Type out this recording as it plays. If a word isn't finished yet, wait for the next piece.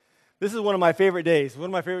This is one of my favorite days. One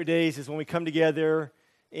of my favorite days is when we come together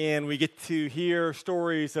and we get to hear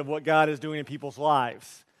stories of what God is doing in people's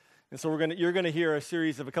lives. And so you're going to hear a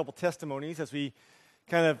series of a couple testimonies as we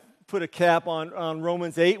kind of put a cap on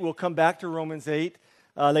Romans 8. We'll come back to Romans 8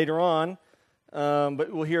 later on.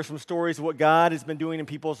 But we'll hear some stories of what God has been doing in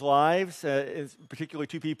people's lives, particularly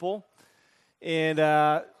two people. And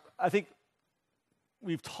I think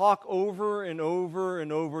we've talked over and over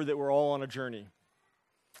and over that we're all on a journey.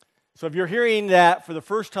 So if you're hearing that for the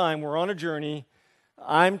first time, we're on a journey.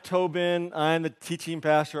 I'm Tobin. I'm the teaching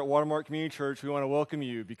pastor at Watermark Community Church. We want to welcome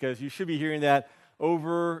you because you should be hearing that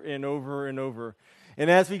over and over and over. And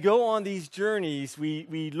as we go on these journeys,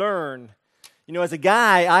 we learn. You know, as a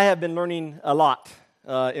guy, I have been learning a lot,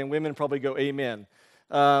 and women probably go amen.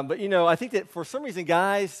 But, you know, I think that for some reason,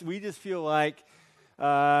 guys, we just feel like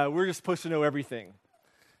we're just supposed to know everything.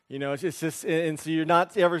 You know, it's just, and so you're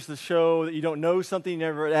not ever to show that you don't know something, you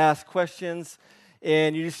never ask questions,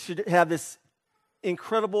 and you just should have this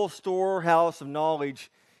incredible storehouse of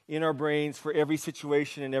knowledge in our brains for every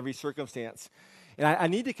situation and every circumstance. And I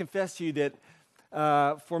need to confess to you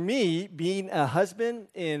that for me, being a husband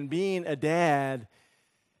and being a dad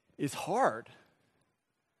is hard.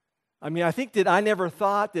 I mean, I think that I never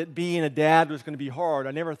thought that being a dad was going to be hard.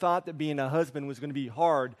 I never thought that being a husband was going to be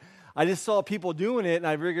hard. I just saw people doing it, and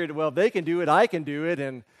I figured, well, if they can do it, I can do it.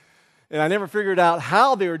 And I never figured out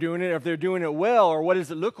how they were doing it, if they're doing it well, or what does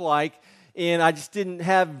it look like. And I just didn't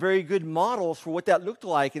have very good models for what that looked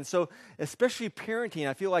like. And so, especially parenting,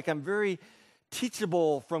 I feel like I'm very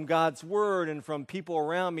teachable from God's Word and from people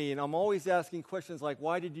around me. And I'm always asking questions like,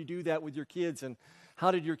 why did you do that with your kids? And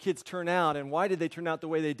how did your kids turn out? And why did they turn out the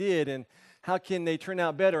way they did? And how can they turn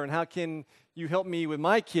out better? And how can you help me with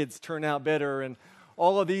my kids turn out better? And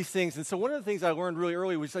all of these things. And so one of the things I learned really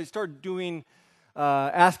early was I started doing,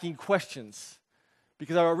 asking questions.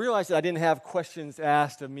 Because I realized that I didn't have questions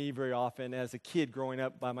asked of me very often as a kid growing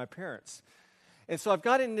up by my parents. And so I've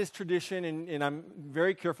got in this tradition, and I'm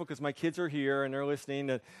very careful because my kids are here and they're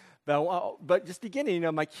listening. But just beginning, you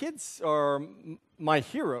know, my kids are my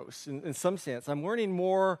heroes in some sense. I'm learning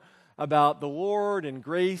more about the Lord and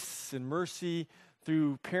grace and mercy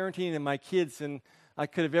through parenting and my kids than I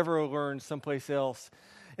could have ever learned someplace else.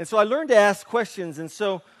 And so I learned to ask questions. And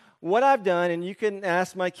so what I've done, and you can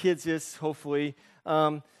ask my kids this, hopefully,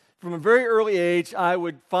 from a very early age, I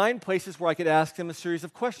would find places where I could ask them a series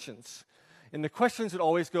of questions. And the questions would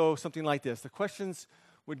always go something like this. The questions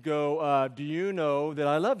would go, do you know that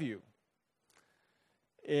I love you?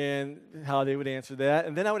 And how they would answer that.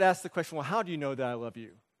 And then I would ask the question, well, how do you know that I love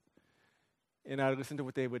you? And I would listen to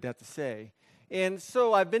what they would have to say. And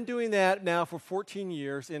so I've been doing that now for 14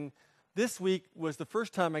 years, and this week was the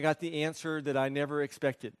first time I got the answer that I never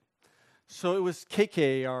expected. So it was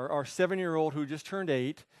KK, our 7-year-old who just turned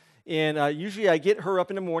 8, and usually I get her up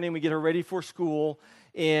in the morning, we get her ready for school,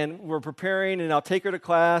 and we're preparing, and I'll take her to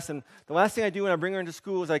class, and the last thing I do when I bring her into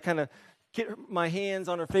school is I kind of get my hands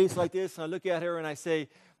on her face like this, and I look at her and I say,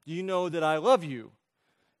 do you know that I love you?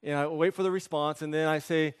 And I wait for the response, and then I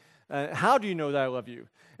say, how do you know that I love you?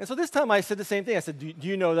 And so this time I said the same thing. I said, do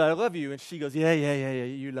you know that I love you? And she goes, yeah,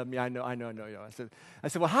 you love me. I know. I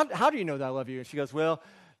said, well, how do you know that I love you? And she goes, well,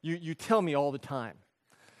 you tell me all the time.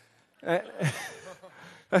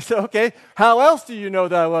 I said, okay, how else do you know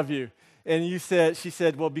that I love you? And she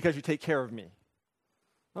said, well, because you take care of me.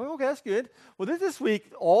 Oh, okay, that's good. Well, this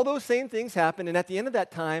week, all those same things happened, and at the end of that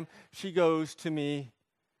time, she goes to me,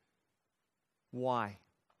 why?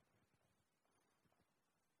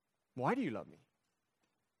 Why do you love me?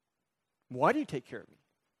 Why do you take care of me?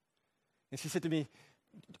 And she said to me,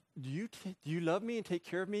 do you love me and take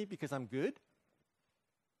care of me because I'm good?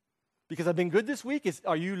 Because I've been good this week?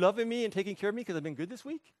 Are you loving me and taking care of me because I've been good this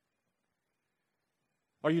week?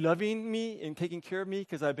 Are you loving me and taking care of me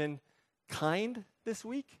because I've been kind this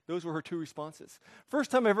week? Those were her two responses.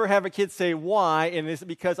 First time I ever have a kid say why, and it's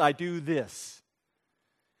because I do this.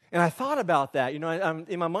 And I thought about that. You know, I'm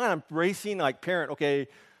in my mind, I'm racing like parent, okay,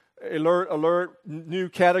 alert, new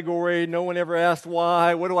category, no one ever asked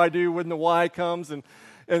why, what do I do when the why comes?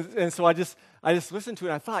 And so I just listened to it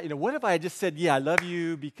and I thought, you know, what if I had just said, yeah, I love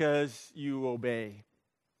you because you obey?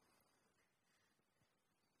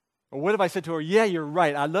 Or what if I said to her, yeah, you're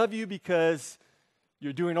right, I love you because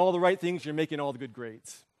you're doing all the right things, you're making all the good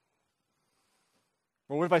grades?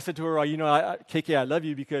 Or what if I said to her, you know, KK, I love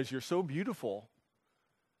you because you're so beautiful?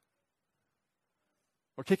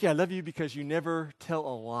 Or, KK, I love you because you never tell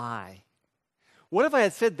a lie. What if I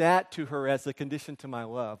had said that to her as a condition to my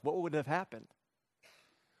love? What would have happened?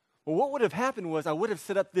 Well, what would have happened was I would have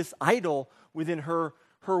set up this idol within her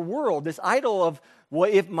her world, this idol of, well,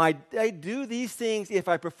 I do these things, if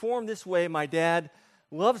I perform this way, my dad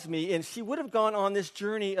loves me. And she would have gone on this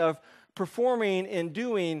journey of performing and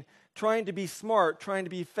doing, trying to be smart, trying to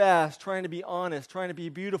be fast, trying to be honest, trying to be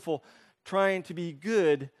beautiful, trying to be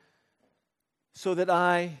good, so that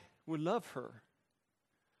I would love her.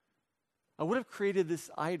 I would have created this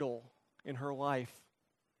idol in her life,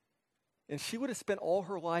 and she would have spent all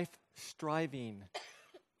her life striving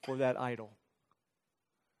for that idol.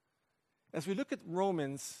 As we look at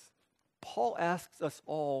Romans, Paul asks us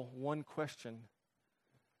all one question.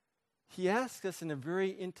 He asks us in a very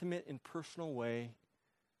intimate and personal way,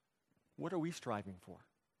 what are we striving for?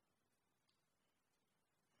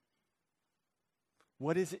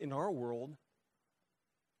 What is it in our world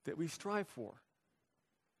that we strive for?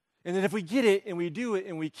 And then if we get it and we do it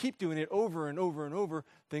and we keep doing it over and over and over,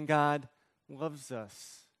 then God loves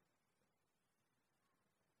us.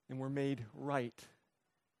 And we're made right.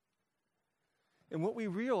 And what we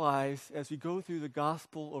realize as we go through the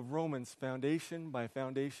Gospel of Romans, foundation by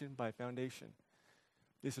foundation by foundation,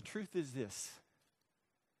 is the truth is this: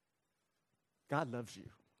 God loves you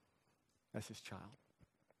as his child.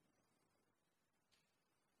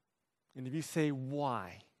 And if you say,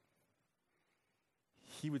 why?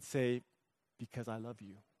 He would say, because I love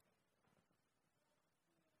you.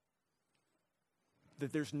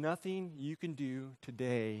 That there's nothing you can do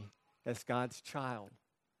today as God's child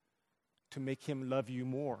to make him love you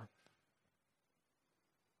more.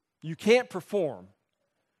 You can't perform.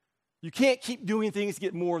 You can't keep doing things to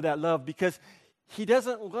get more of that love, because he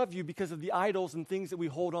doesn't love you because of the idols and things that we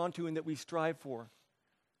hold on to and that we strive for.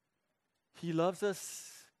 He loves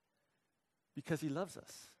us because he loves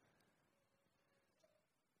us.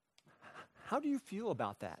 How do you feel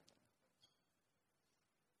about that?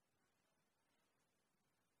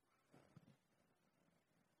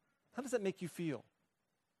 How does that make you feel?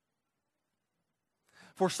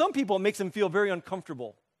 For some people, it makes them feel very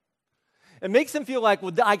uncomfortable. It makes them feel like,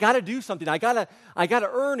 well, I got to do something. I got to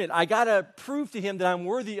earn it. I got to prove to him that I'm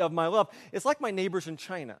worthy of my love. It's like my neighbors in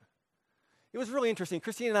China. It was really interesting.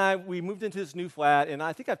 Christine and I, we moved into this new flat, and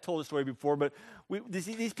I think I've told the story before, but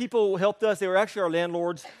these people helped us. They were actually our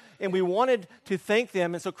landlords, and we wanted to thank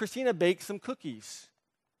them, and so Christina baked some cookies.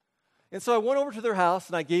 And so I went over to their house,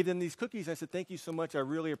 and I gave them these cookies. I said, thank you so much. I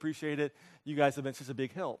really appreciate it. You guys have been such a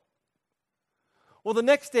big help. Well, the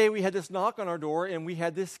next day, we had this knock on our door, and we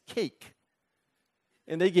had this cake.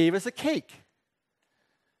 And they gave us a cake.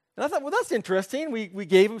 And I thought, well, that's interesting. We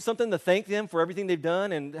gave them something to thank them for everything they've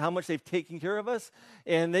done and how much they've taken care of us,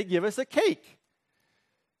 and they give us a cake.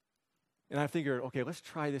 And I figured, okay, let's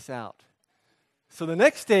try this out. So the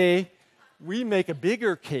next day, we make a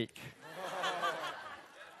bigger cake.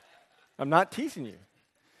 I'm not teasing you.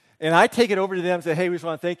 And I take it over to them and say, hey, we just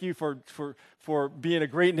want to thank you for being a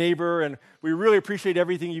great neighbor, and we really appreciate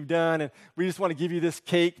everything you've done, and we just want to give you this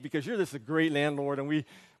cake because you're just a great landlord, and we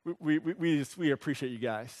appreciate you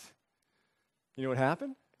guys. You know what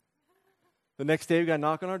happened? The next day, we got a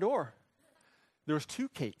knock on our door. There was 2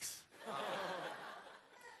 cakes.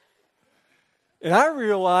 And I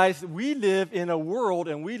realized we live in a world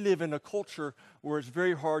and we live in a culture where it's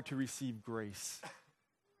very hard to receive grace.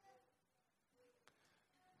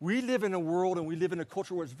 We live in a world and we live in a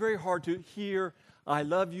culture where it's very hard to hear, I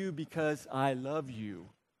love you because I love you.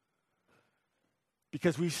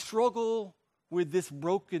 Because we struggle with this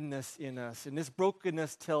brokenness in us. And this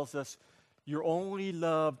brokenness tells us, you're only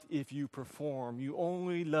loved if you perform. You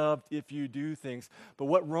only loved if you do things. But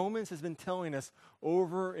what Romans has been telling us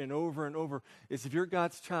over and over and over is if you're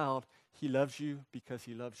God's child, he loves you because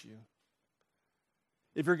he loves you.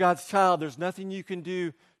 If you're God's child, there's nothing you can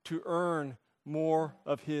do to earn more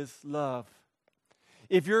of his love.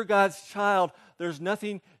 If you're God's child, there's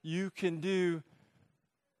nothing you can do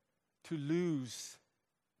to lose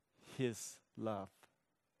his love.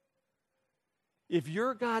 If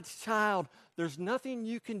you're God's child, there's nothing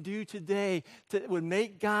you can do today that would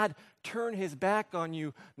make God turn his back on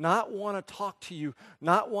you, not want to talk to you,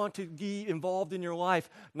 not want to be involved in your life,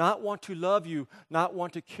 not want to love you, not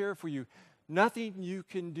want to care for you. Nothing you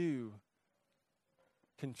can do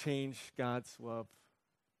can change God's love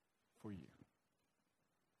for you.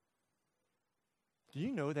 Do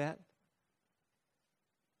you know that?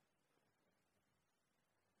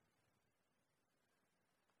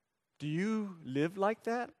 Do you live like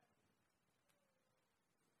that?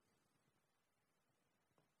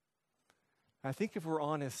 I think if we're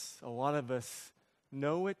honest, a lot of us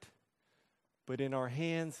know it, but in our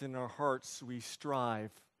hands and our hearts, we strive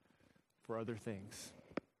for other things.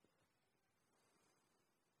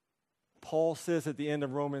 Paul says at the end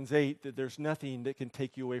of Romans 8 that there's nothing that can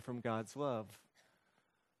take you away from God's love.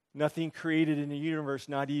 Nothing created in the universe,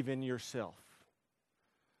 not even yourself.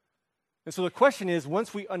 And so the question is,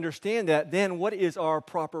 once we understand that, then what is our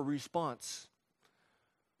proper response?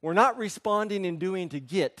 We're not responding and doing to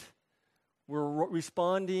get. We're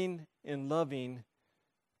responding and loving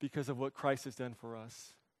because of what Christ has done for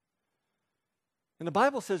us. And the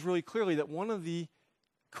Bible says really clearly that one of the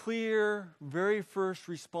clear, very first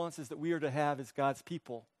responses that we are to have as God's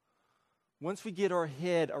people, once we get our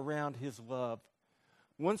head around His love,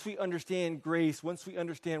 once we understand grace, once we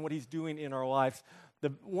understand what He's doing in our lives,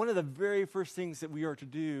 one of the very first things that we are to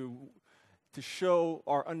do to show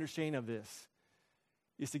our understanding of this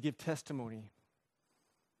is to give testimony,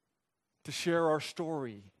 to share our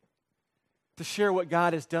story, to share what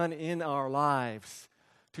God has done in our lives,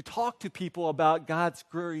 to talk to people about God's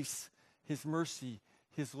grace, His mercy,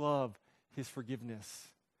 His love, His forgiveness.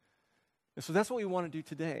 And so that's what we want to do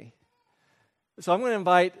today. So I'm going to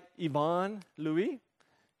invite Yvonne Louis.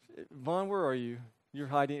 Yvonne, where are you? You're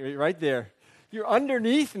hiding right there. You're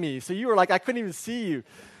underneath me, so you were like, I couldn't even see you.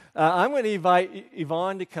 I'm going to invite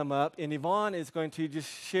Yvonne to come up, and Yvonne is going to just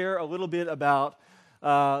share a little bit about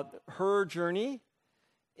her journey.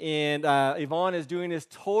 And Yvonne is doing this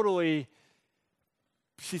totally,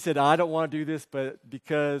 she said, I don't want to do this, but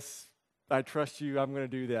because I trust you, I'm going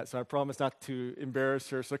to do that. So I promise not to embarrass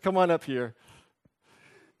her. So come on up here.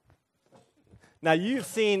 Now, you've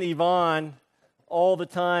seen Yvonne all the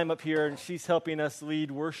time up here, and she's helping us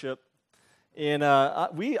lead worship. And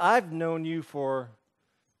I've known you for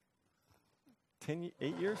 10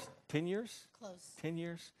 years? Close. 10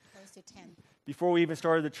 years? Close to 10. Before we even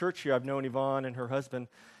started the church here, I've known Yvonne and her husband.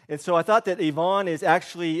 And so I thought that Yvonne is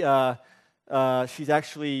actually, she's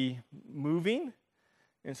actually moving.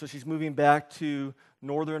 And so she's moving back to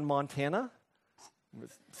northern Montana.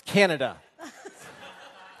 It's Canada.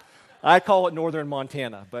 I call it northern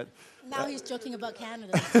Montana, but... Now he's joking about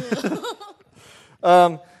Canada, too.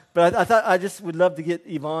 But I thought I just would love to get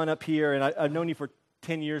Yvonne up here, and I've known you for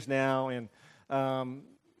 10 years now, and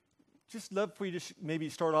just love for you to maybe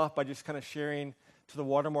start off by just kind of sharing to the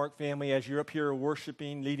Watermark family as you're up here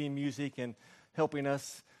worshiping, leading music, and helping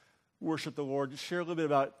us worship the Lord. Just share a little bit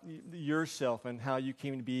about yourself and how you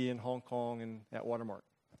came to be in Hong Kong and at Watermark.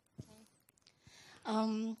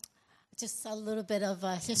 Okay. Just a little bit of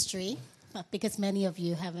history, because many of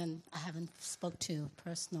you I haven't spoke to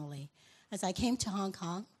personally. As I came to Hong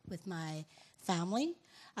Kong with my family,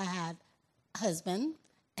 I had a husband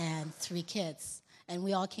and 3 kids. And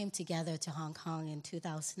we all came together to Hong Kong in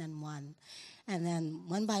 2001. And then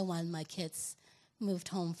one by one, my kids moved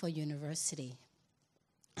home for university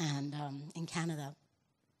and in Canada,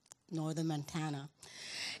 northern Montana.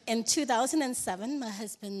 In 2007, my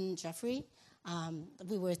husband, Jeffrey,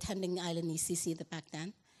 we were attending Island ECC back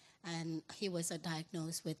then, and he was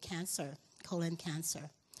diagnosed with cancer, colon cancer.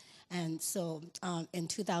 And so in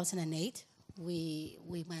 2008, we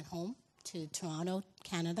went home to Toronto,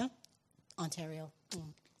 Canada, Ontario. I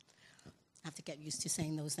have to get used to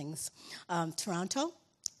saying those things. Toronto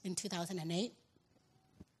in 2008.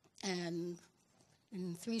 And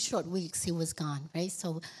in 3 short weeks, he was gone, right?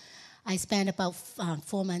 So I spent about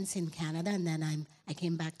 4 months in Canada, and then I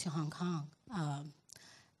came back to Hong Kong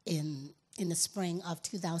in the spring of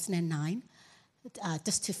 2009.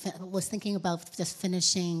 Was thinking about just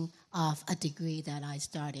finishing off a degree that I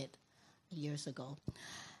started years ago.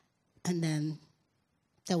 And then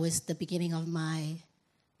that was the beginning of my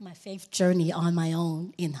faith journey on my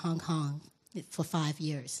own in Hong Kong for 5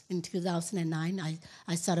 years. In 2009,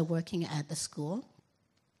 I started working at the school.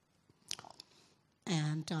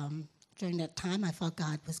 And during that time, I felt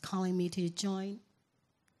God was calling me to join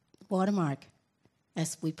Watermark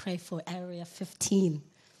as we pray for Area 15.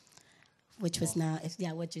 Which is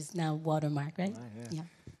now Watermark, right? Yeah.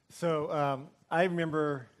 So I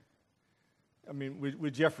remember,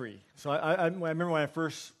 with Jeffrey. So I remember when the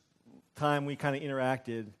first time we kind of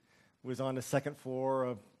interacted was on the second floor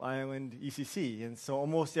of Island ECC. And so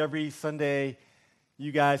almost every Sunday,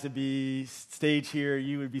 you guys would be staged here.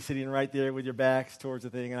 You would be sitting right there with your backs towards the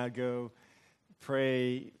thing, and I'd go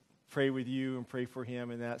pray with you and pray for him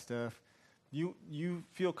and that stuff. You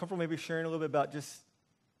feel comfortable maybe sharing a little bit about just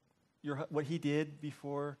what he did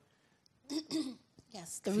before?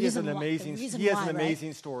 Yes, he has an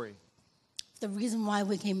amazing story. The reason why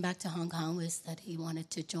we came back to Hong Kong was that he wanted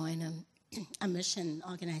to join a mission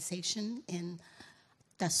organization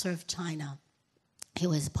that served China. He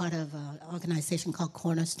was part of an organization called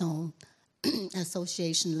Cornerstone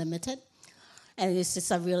Association Limited, and it's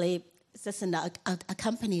just a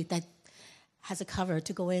company that has a cover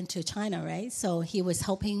to go into China, right? So he was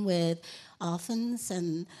helping with orphans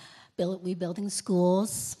and rebuilding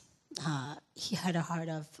schools, he had a heart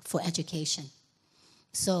for education.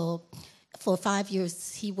 So for 5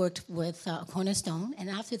 years, he worked with Cornerstone, and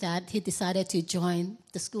after that, he decided to join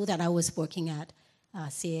the school that I was working at,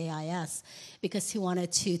 CAIS, because he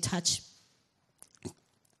wanted to touch.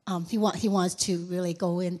 He wants to really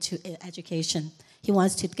go into education. He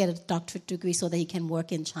wants to get a doctorate degree so that he can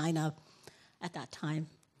work in China at that time.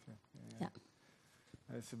 Okay. Yeah.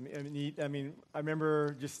 That's neat. I mean, I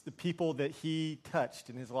remember just the people that he touched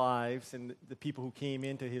in his lives and the people who came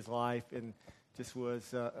into his life, and just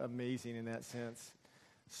was amazing in that sense.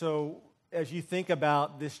 So as you think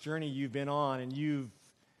about this journey you've been on, and you've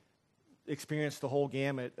experienced the whole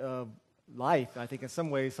gamut of life, I think in some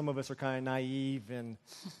ways some of us are kind of naive, and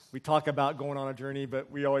we talk about going on a journey, but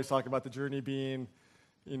we always talk about the journey being,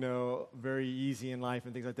 very easy in life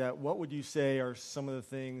and things like that. What would you say are some of the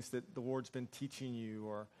things that the Lord's been teaching you,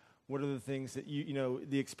 or what are the things that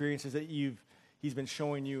the experiences that He's been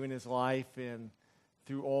showing you in His life, and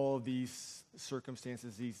through all of these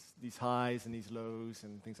circumstances, these highs and these lows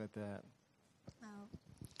and things like that?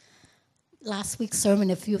 Last week's sermon,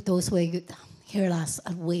 if you those were here last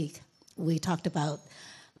week, we talked about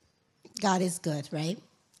God is good, right?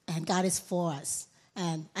 And God is for us.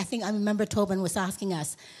 And I remember Tobin was asking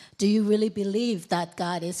us, do you really believe that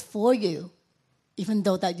God is for you? Even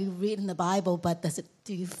though that you read in the Bible, but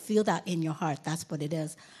do you feel that in your heart? That's what it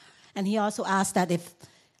is. And he also asked that if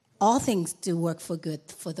all things do work for good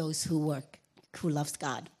for those who loves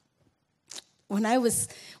God. When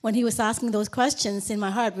he was asking those questions in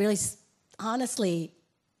my heart, really, honestly,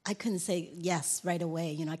 I couldn't say yes right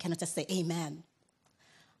away. I cannot just say amen.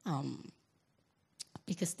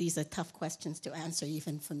 Because these are tough questions to answer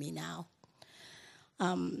even for me now.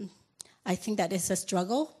 I think that it's a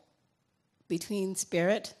struggle between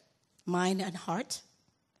spirit, mind, and heart.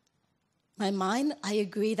 My mind, I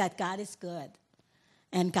agree that God is good,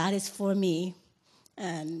 and God is for me,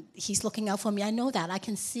 and He's looking out for me. I know that. I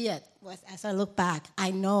can see it as I look back.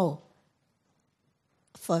 I know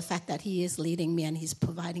for a fact that He is leading me and He's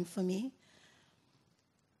providing for me.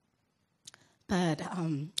 But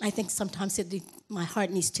I think sometimes my heart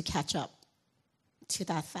needs to catch up to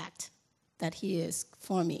that fact that He is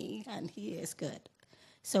for me and He is good.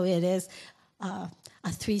 So it is a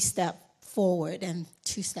 3-step forward and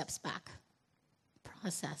 2 steps back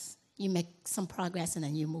process. You make some progress and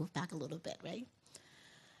then you move back a little bit, right?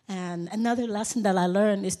 And another lesson that I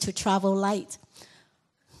learned is to travel light.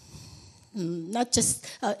 Not just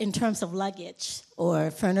in terms of luggage or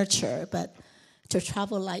furniture, but to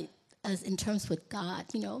travel light as in terms with God.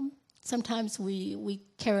 Sometimes we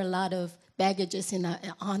carry a lot of baggages in us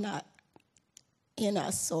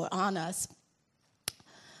or on us.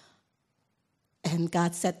 And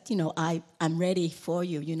God said, I'm ready for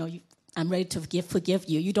you. I'm ready to forgive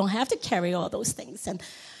you. You don't have to carry all those things. And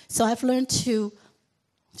so I've learned to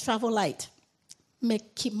travel light,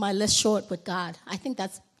 keep my list short with God. I think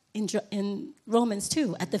that's in Romans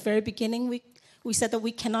 2. At the very beginning, we said that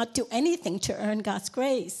we cannot do anything to earn God's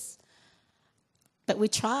grace. But we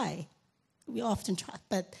try. We often try.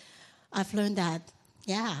 But I've learned that,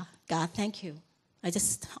 God, thank you.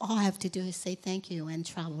 All I have to do is say thank you and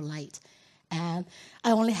travel light. And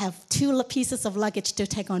I only have 2 pieces of luggage to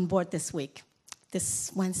take on board this week,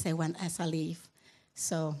 this Wednesday as I leave.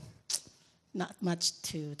 So not much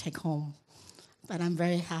to take home. But I'm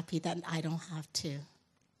very happy that I don't have to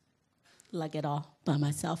lug it all by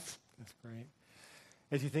myself. That's great.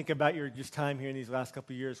 As you think about your just time here in these last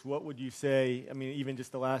couple of years, what would you say, even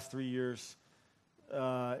just the last 3 years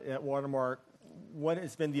at Watermark, what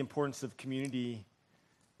has been the importance of community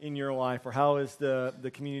in your life, or how has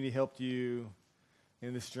the community helped you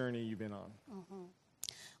in this journey you've been on? Mm-hmm.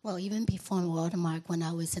 Well, even before Watermark, when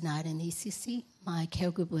I was in Ireland ECC, my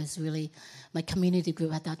care group was my community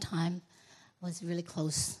group at that time was really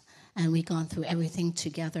close, and we gone through everything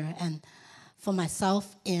together. And for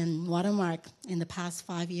myself in Watermark, in the past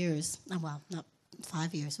 5 years, well, not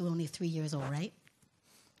 5 years, we're only 3 years old, right?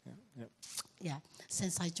 Yeah.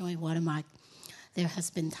 Since I joined Watermark, there has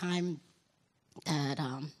been time that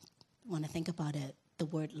when I think about it, the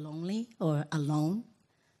word lonely or alone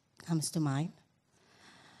comes to mind.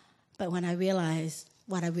 But what I realize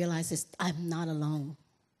is I'm not alone.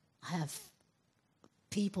 I have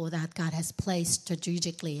people that God has placed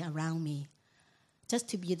strategically around me just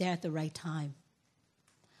to be there at the right time.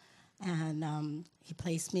 And He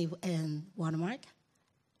placed me in Watermark.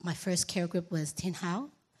 My first care group was Tin Hao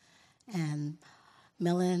and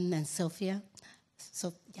Millen and Sylvia.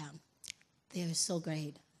 So, they're so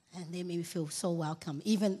great, and they made me feel so welcome.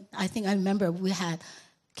 Even, I remember we had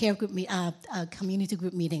community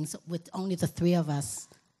group meetings with only the 3 of us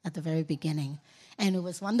at the very beginning. And it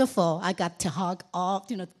was wonderful. I got to hug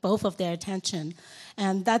both of their attention.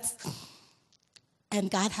 And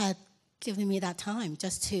God had given me that time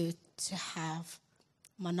just to have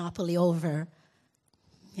monopoly over,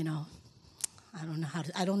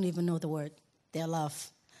 I don't even know the word, their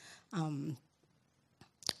love.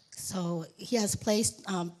 So he has placed,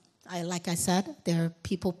 like I said, there are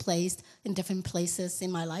people placed in different places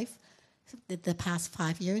in my life. The past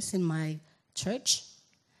 5 years in my church,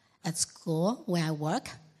 at school where I work,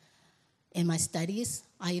 in my studies.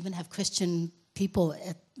 I even have Christian people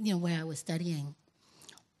at where I was studying.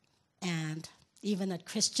 And even a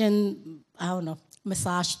Christian,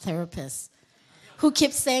 massage therapist who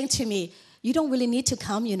keeps saying to me, you don't really need to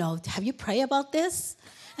come, have you prayed about this?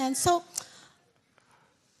 And so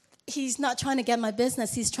he's not trying to get my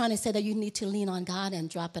business. He's trying to say that you need to lean on God and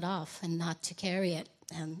drop it off and not to carry it.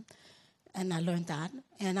 And I learned that.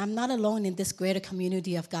 And I'm not alone in this greater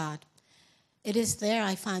community of God. It is there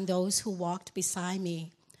I find those who walked beside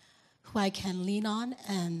me, who I can lean on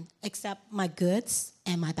and accept my goods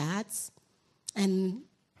and my bads. And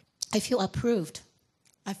I feel approved.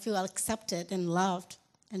 I feel accepted and loved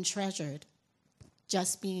and treasured.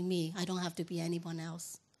 Just being me. I don't have to be anyone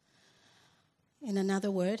else. In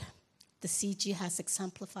another word, the CG has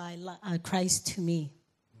exemplified Christ to me.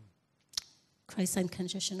 Christ's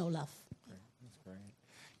unconditional love. That's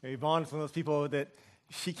great. Yvonne's one of those people that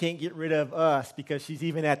she can't get rid of us because she's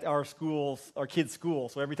even at our kids' school.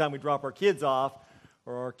 So every time we drop our kids off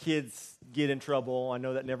or our kids get in trouble, I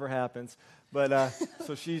know that never happens, but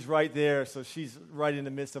so she's right there. So she's right in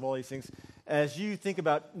the midst of all these things. As you think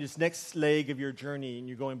about this next leg of your journey and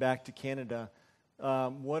you're going back to Canada,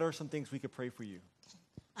 what are some things we could pray for you?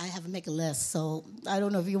 I have to make a list, so I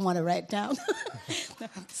don't know if you want to write down. No,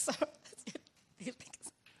 I'm sorry.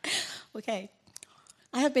 Okay.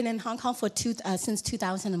 I have been in Hong Kong since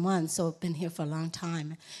 2001, so I've been here for a long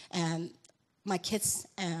time. And my kids,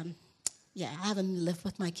 I haven't lived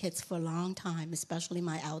with my kids for a long time, especially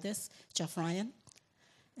my eldest, Jeff Ryan,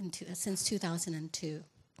 since 2002.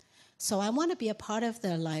 So I want to be a part of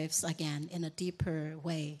their lives again in a deeper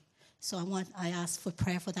way. So I ask for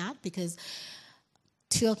prayer for that because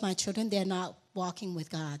 2 of my children, they're not walking with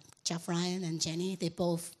God. Jeff Ryan and Jenny, they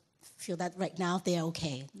both feel that right now they're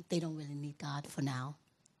okay. They don't really need God for now.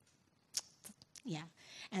 Yeah.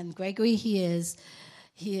 And Gregory, he is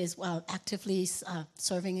actively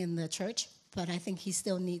serving in the church, but I think he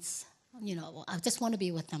still needs, I just want to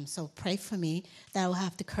be with them. So pray for me that I will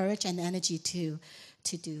have the courage and energy to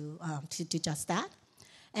do just that.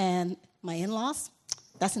 And my in-laws,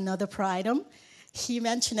 that's another prayer item. He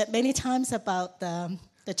mentioned it many times about the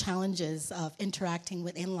challenges of interacting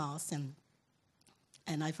with in-laws,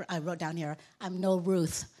 and I wrote down here, I'm no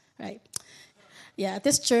Ruth, right? Yeah,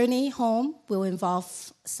 this journey home will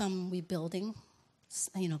involve some rebuilding,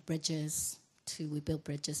 bridges. We build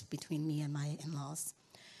bridges between me and my in-laws,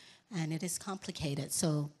 and it is complicated.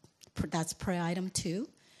 So that's prayer item 2.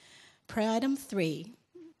 Prayer item 3.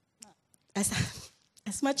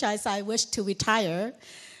 As much as I wish to retire,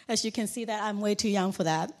 as you can see that I'm way too young for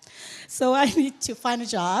that. So I need to find a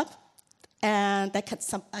job and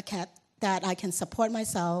that I can support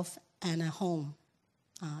myself and a home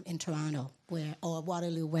in Toronto or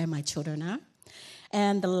Waterloo where my children are.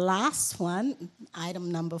 And the last one,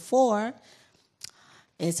 item number 4,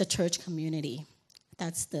 is a church community.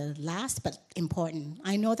 That's the last but important.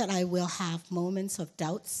 I know that I will have moments of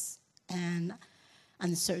doubts and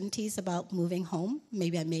uncertainties about moving home.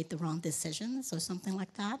 Maybe I made the wrong decisions or something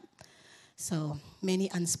like that. So many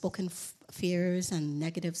unspoken fears and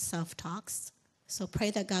negative self-talks. So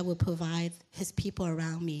pray that God will provide his people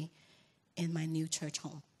around me in my new church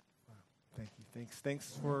home. Wow. Thank you.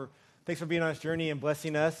 Thanks for being on this journey and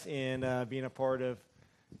blessing us and being a part of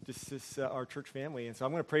our church family. And so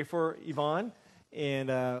I'm going to pray for Yvonne, and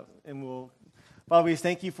we'll. Father, we just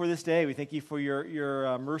thank you for this day. We thank you for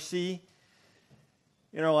your mercy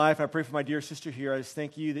in our life. I pray for my dear sister here. I just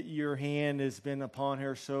thank you that your hand has been upon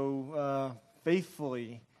her so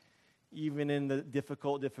faithfully, even in the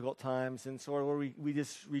difficult times. And so, Lord, we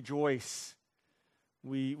just rejoice.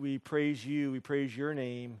 We praise you. We praise your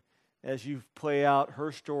name as you play out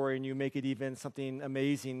her story and you make it even something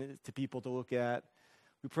amazing to people to look at.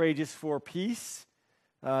 We pray just for peace,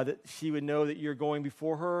 that she would know that you're going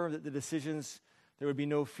before her, that the decisions, there would be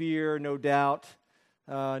no fear, no doubt,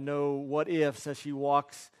 no what ifs as she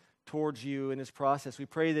walks towards you in this process. We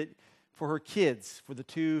pray that for her kids, for the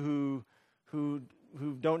 2 who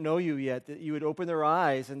don't know you yet, that you would open their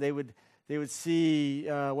eyes and they would see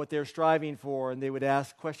what they're striving for, and they would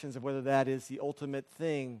ask questions of whether that is the ultimate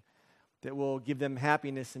thing that will give them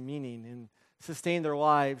happiness and meaning. And sustain their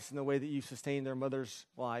lives in the way that you sustained their mother's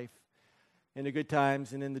life in the good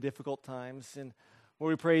times and in the difficult times. And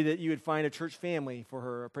Lord, we pray that you would find a church family for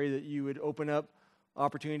her. I pray that you would open up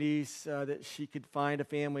opportunities that she could find a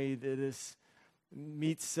family that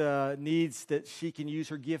meets needs, that she can use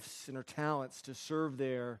her gifts and her talents to serve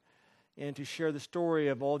there and to share the story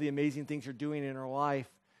of all the amazing things you're doing in her life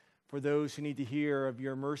for those who need to hear of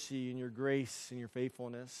your mercy and your grace and your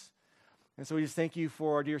faithfulness. And so we just thank you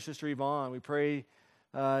for our dear sister Yvonne. We pray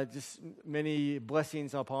just many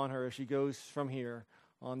blessings upon her as she goes from here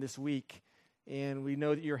on this week. And we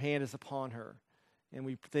know that your hand is upon her. And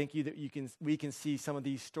we thank you that we can see some of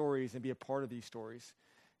these stories and be a part of these stories.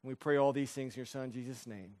 And we pray all these things in your Son, Jesus'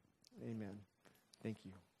 name. Amen. Thank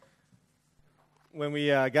you. When we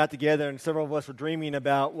got together and several of us were dreaming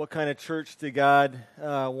about what kind of church did God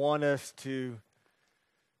want us to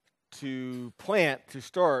plant, to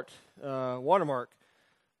start, Watermark,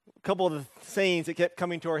 a couple of the sayings that kept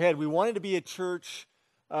coming to our head. We wanted to be a church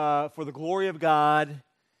for the glory of God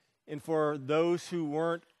and for those who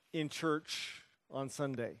weren't in church on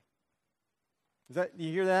Sunday.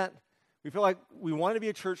 You hear that? We feel like we wanted to be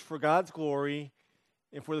a church for God's glory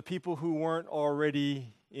and for the people who weren't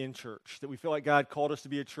already in church. That we feel like God called us to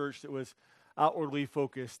be a church that was outwardly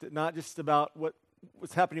focused, that not just about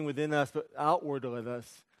what's happening within us, but outward with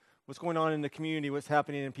us. What's going on in the community, what's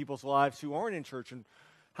happening in people's lives who aren't in church, and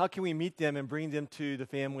how can we meet them and bring them to the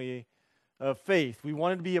family of faith. We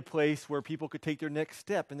wanted to be a place where people could take their next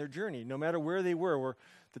step in their journey, no matter where they were, where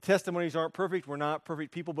the testimonies aren't perfect, we're not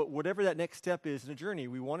perfect people, but whatever that next step is in the journey,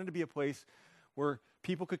 we wanted to be a place where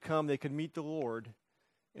people could come, they could meet the Lord,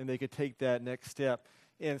 and they could take that next step.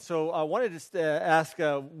 And so I wanted to ask,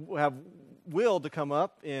 have Will to come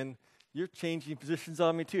up, and you're changing positions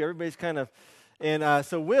on me too. Everybody's kind of, and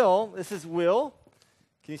so Will, this is Will.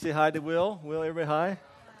 Can you say hi to Will? Will, everybody hi.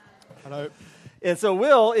 Hello. And so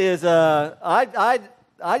Will is, I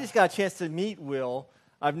just got a chance to meet Will.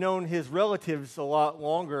 I've known his relatives a lot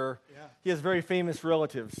longer. Yeah. He has very famous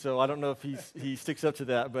relatives, so I don't know if he sticks up to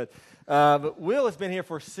that. But Will has been here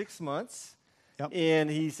for 6 months. Yep. And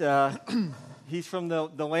he's from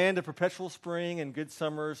the land of perpetual spring and good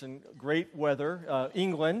summers and great weather,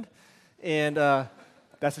 England. And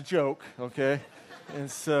that's a joke, okay? And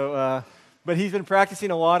so, but he's been practicing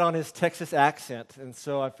a lot on his Texas accent, and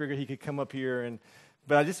so I figured he could come up here.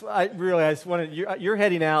 But I wanted, you're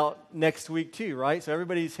heading out next week too, right? So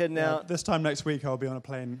everybody's heading out. This time next week, I'll be on a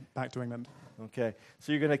plane back to England. Okay,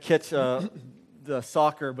 so you're going to catch the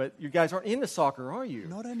soccer, but you guys aren't into soccer, are you?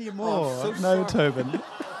 Not anymore. Oh, no, Tobin.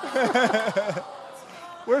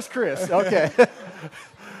 Where's Chris? Okay.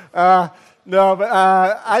 No, but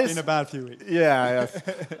I just... It's been a bad few weeks. Yeah,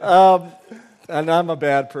 yes. And I'm a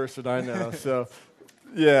bad person, I know. So,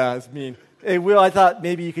 yeah, it's mean. Hey, Will, I thought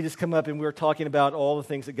maybe you could just come up, and we were talking about all the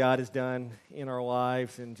things that God has done in our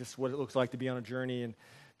lives and just what it looks like to be on a journey. And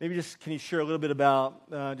maybe just can you share a little bit about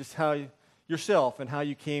just how yourself and how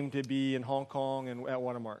you came to be in Hong Kong and at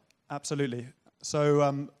Watermark? Absolutely.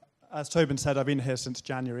 So, as Tobin said, I've been here since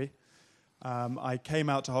January. I came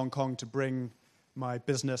out to Hong Kong to bring my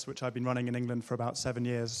business, which I've been running in England for about 7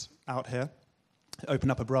 years, out here, open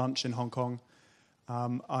up a branch in Hong Kong.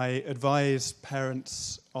 I advise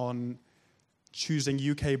parents on choosing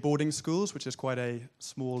UK boarding schools, which is quite a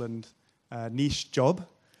small and niche job.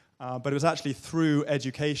 But it was actually through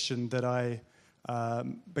education that I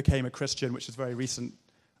became a Christian, which is very recent.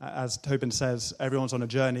 As Tobin says, everyone's on a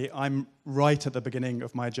journey. I'm right at the beginning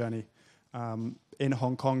of my journey. In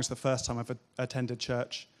Hong Kong is the first time I've attended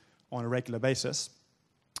church on a regular basis.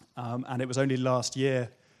 And it was only last year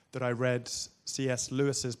that I read C.S.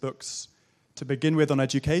 Lewis's books to begin with on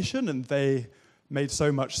education, and they made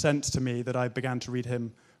so much sense to me that I began to read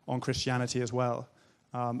him on Christianity as well.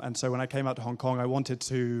 And so when I came out to Hong Kong, I wanted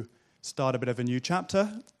to start a bit of a new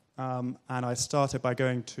chapter, and I started by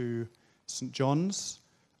going to St. John's,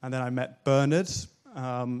 and then I met Bernard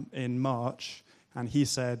in March, and he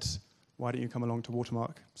said, why don't you come along to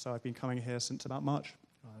Watermark? So I've been coming here since about March.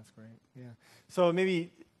 Oh, that's great. Yeah. So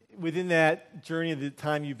maybe within that journey of the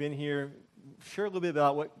time you've been here, share a little bit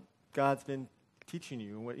about what God's been teaching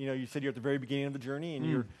you. What, you said you're at the very beginning of the journey, and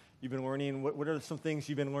you've been learning. What are some things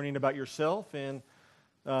you've been learning about yourself and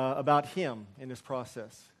about Him in this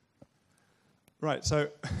process? Right. So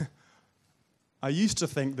I used to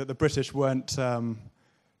think that the British weren't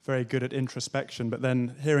very good at introspection, but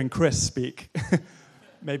then hearing Chris speak,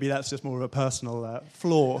 maybe that's just more of a personal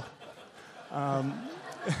flaw.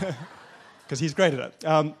 Because he's great at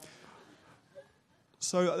it.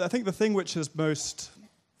 So I think the thing which has most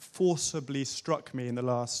forcibly struck me in the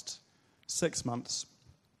last 6 months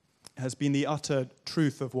has been the utter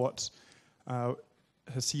truth of what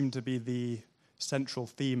has seemed to be the central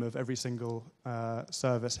theme of every single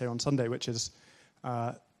service here on Sunday, which is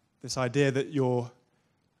this idea that you're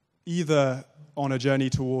either on a journey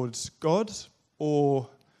towards God or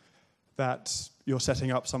that you're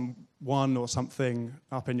setting up someone or something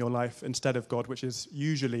up in your life instead of God, which is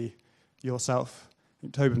usually yourself. I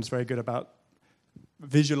think Tobin's very good about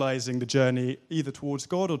visualizing the journey either towards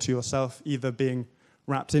God or to yourself, either being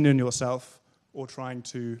wrapped in yourself or trying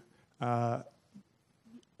to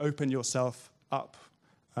open yourself up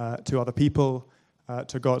to other people,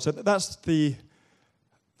 to God. So that's the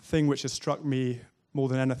thing which has struck me more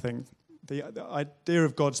than anything. The idea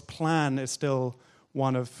of God's plan is still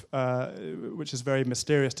one of which is very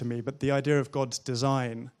mysterious to me, but the idea of God's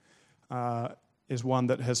design is one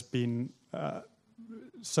that has been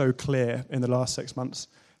so clear in the last 6 months,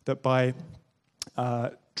 that by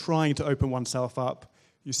trying to open oneself up,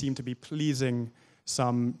 you seem to be pleasing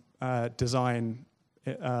some design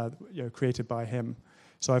created by Him.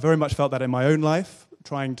 So I very much felt that in my own life,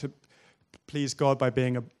 trying to please God by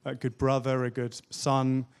being a good brother, a good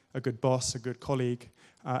son, a good boss, a good colleague,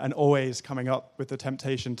 and always coming up with the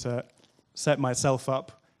temptation to set myself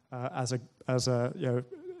up as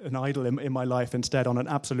an idol in my life instead on an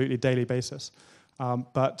absolutely daily basis.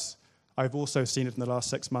 But I've also seen it in the last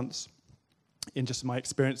 6 months in just my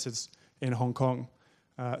experiences in Hong Kong.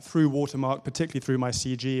 Through Watermark, particularly through my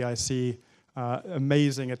CG, I see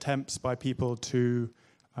amazing attempts by people to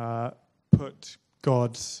put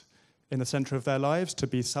God in the center of their lives, to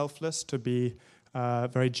be selfless, to be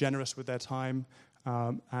very generous with their time,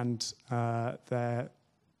 and their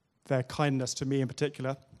kindness to me in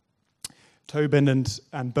particular. Tobin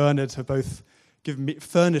and Bernard have both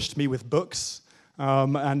furnished me with books,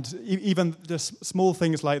 and even just small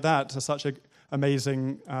things like that are such an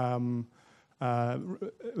amazing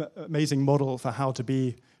model for how to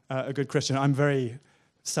be a good Christian. I'm very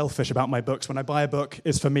selfish about my books. When I buy a book,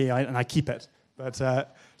 it's for me, and I keep it. But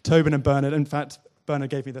Tobin and Bernard, in fact, Bernard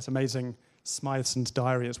gave me this amazing Smithson's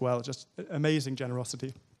diary as well, just amazing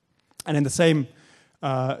generosity. And in the same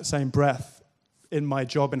breath, in my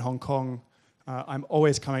job in Hong Kong, I'm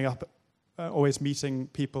always coming up, always meeting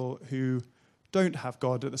people who don't have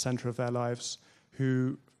God at the center of their lives,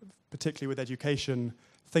 who, particularly with education,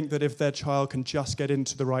 think that if their child can just get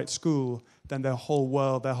into the right school, then their whole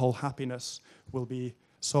world, their whole happiness will be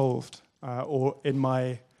solved. Or in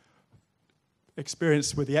my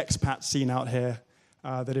experience with the expat scene out here,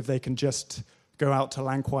 that if they can just go out to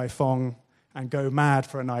Lang Kwai Fong and go mad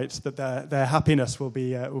for a night, that their happiness will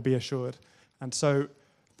be assured. And so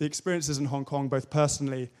the experiences in Hong Kong, both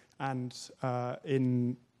personally and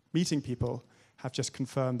in meeting people, have just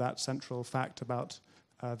confirmed that central fact about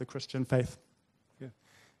the Christian faith. Yeah.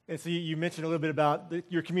 And so you mentioned a little bit about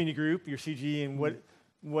your community group, your CG, and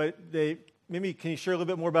what they, maybe can you share a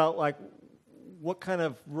little bit more about, like, what kind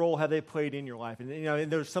of role have they played in your life? And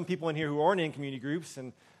and there's some people in here who aren't in community groups,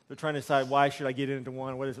 and they're trying to decide, why should I get into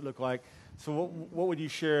one? What does it look like? So what would you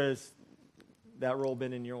share as that role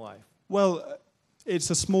been in your life? Well, it's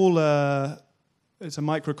a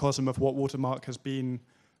microcosm of what Watermark has been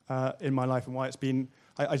in my life and why it's been.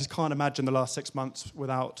 I just can't imagine the last 6 months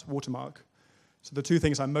without Watermark. So the two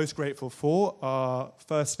things I'm most grateful for are,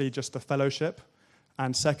 firstly, just the fellowship,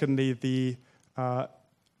 and secondly, the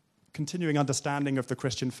continuing understanding of the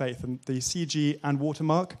Christian faith. And the CG and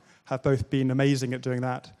Watermark have both been amazing at doing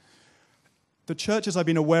that. The churches I've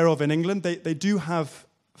been aware of in England, they do have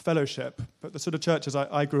fellowship, but the sort of churches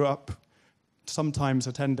I grew up sometimes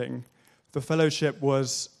attending, the fellowship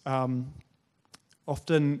was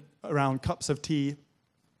often around cups of tea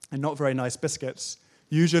and not very nice biscuits,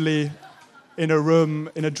 usually in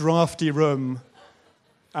a drafty room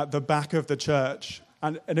at the back of the church.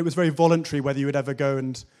 And it was very voluntary whether you would ever go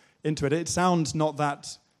into it. It sounds not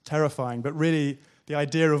that terrifying, but really the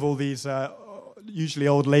idea of all these usually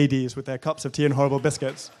old ladies with their cups of tea and horrible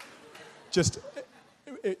biscuits just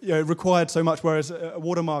it required so much, whereas a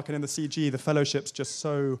Watermark and in the CG, the fellowship's just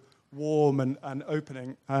so warm and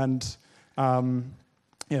opening, and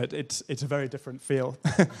it's a very different feel.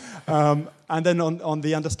 And then on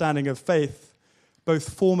the understanding of faith,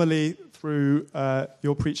 both formally through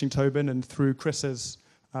your preaching, Tobin, and through Chris's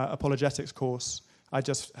apologetics course, I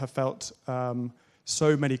just have felt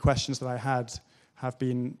so many questions that I had have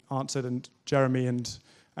been answered, and Jeremy and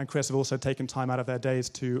Chris have also taken time out of their days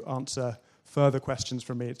to answer further questions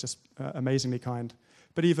from me. It's just amazingly kind.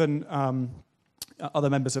 But even other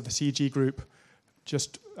members of the CG group,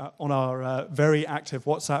 just on our very active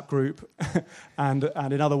WhatsApp group and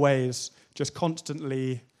in other ways, just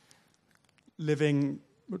constantly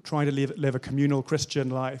trying to live a communal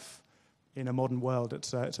Christian life in a modern world.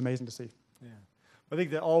 It's amazing to see. Yeah. I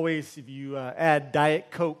think that always, if you add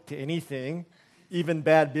Diet Coke to anything, even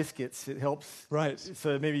bad biscuits, it helps. Right.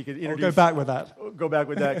 So maybe you could I'll introduce. go back with that. Go back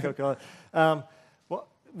with Diet Coke. Well,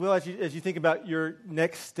 Will, as you think about your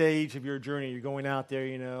next stage of your journey, you're going out there,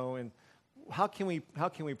 and how can we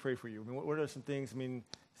pray for you? I mean, what are some things? I mean,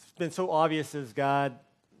 it's been so obvious as God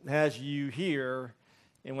has you here,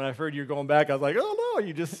 and when I heard you're going back, I was like, oh no,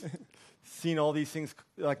 you just seen all these things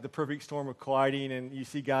like the perfect storm of colliding, and you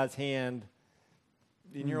see God's hand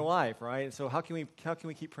in your life, right? And so how can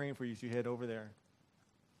we keep praying for you as you head over there?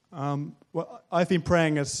 Well, I've been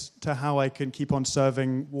praying as to how I can keep on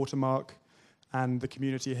serving Watermark and the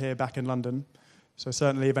community here back in London. So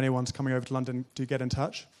certainly if anyone's coming over to London, do get in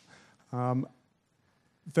touch.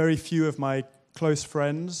 Very few of my close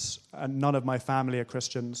friends and none of my family are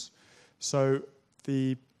Christians. So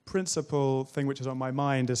the principal thing which is on my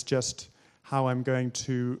mind is just how I'm going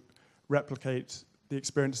to replicate the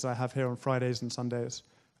experiences I have here on Fridays and Sundays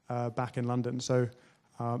back in London. So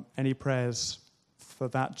any prayers for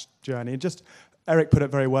that journey? And just Eric put it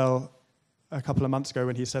very well a couple of months ago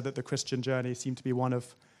when he said that the Christian journey seemed to be one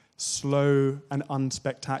of slow and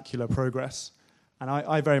unspectacular progress. And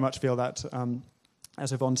I very much feel that,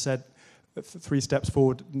 as Yvonne said, 3 steps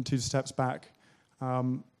forward and 2 steps back.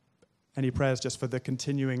 Any prayers just for the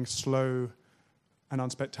continuing slow and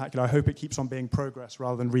unspectacular? I hope it keeps on being progress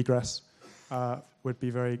rather than regress. Would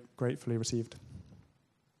be very gratefully received.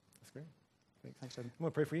 That's great. Thanks, Ed. I'm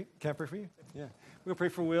going to pray for you. Can I pray for you? Yeah. We're going to pray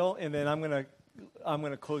for Will, and then I'm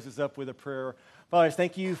going to close this up with a prayer. Father,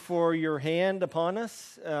 thank you for your hand upon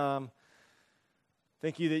us.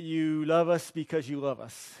 Thank you that you love us because you love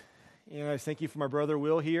us. I thank you for my brother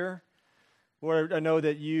Will here. Lord, I know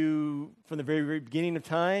that you, from the very, very beginning of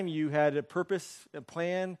time, you had a purpose, a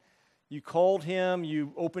plan. You called him,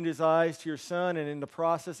 you opened his eyes to your son, and in the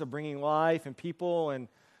process of bringing life and people and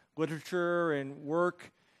literature and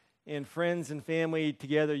work and friends and family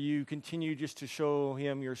together, you continue just to show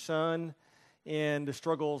him your son and the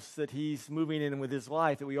struggles that he's moving in with his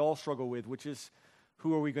life that we all struggle with, which is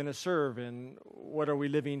who are we going to serve and what are we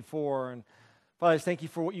living for? And Father, I just thank you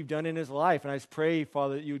for what you've done in his life, and I just pray,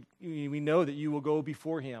 Father, that we know that you will go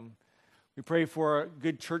before him. We pray for a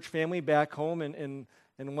good church family back home in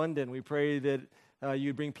London. We pray that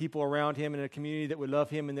you'd bring people around him in a community that would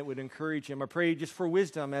love him and that would encourage him. I pray just for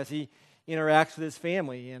wisdom as he interacts with his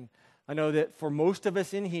family. And I know that for most of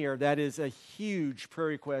us in here, that is a huge prayer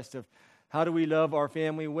request of how do we love our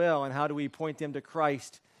family well and how do we point them to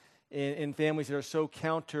Christ in families that are so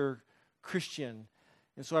counter-Christian.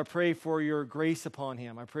 And so I pray for your grace upon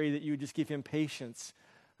him. I pray that you would just give him patience.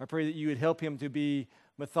 I pray that you would help him to be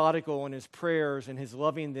methodical in his prayers and his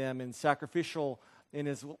loving them and sacrificial in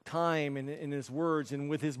his time and in his words and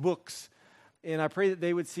with his books. And I pray that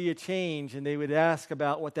they would see a change and they would ask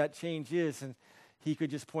about what that change is, and he could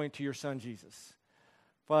just point to your son, Jesus.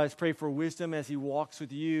 Father, I just pray for wisdom as he walks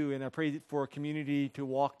with you, and I pray for a community to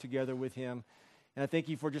walk together with him. And I thank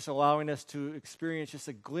you for just allowing us to experience just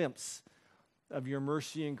a glimpse of your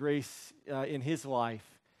mercy and grace in his life.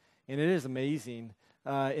 And it is amazing.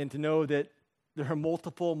 And to know that there are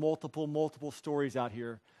multiple stories out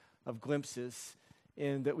here of glimpses,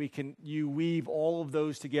 and that you weave all of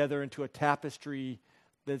those together into a tapestry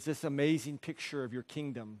that's this amazing picture of your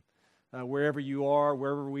kingdom, wherever you are,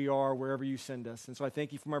 wherever we are, wherever you send us. And so I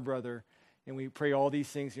thank you for my brother, and we pray all these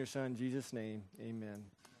things in your son, Jesus' name. Amen.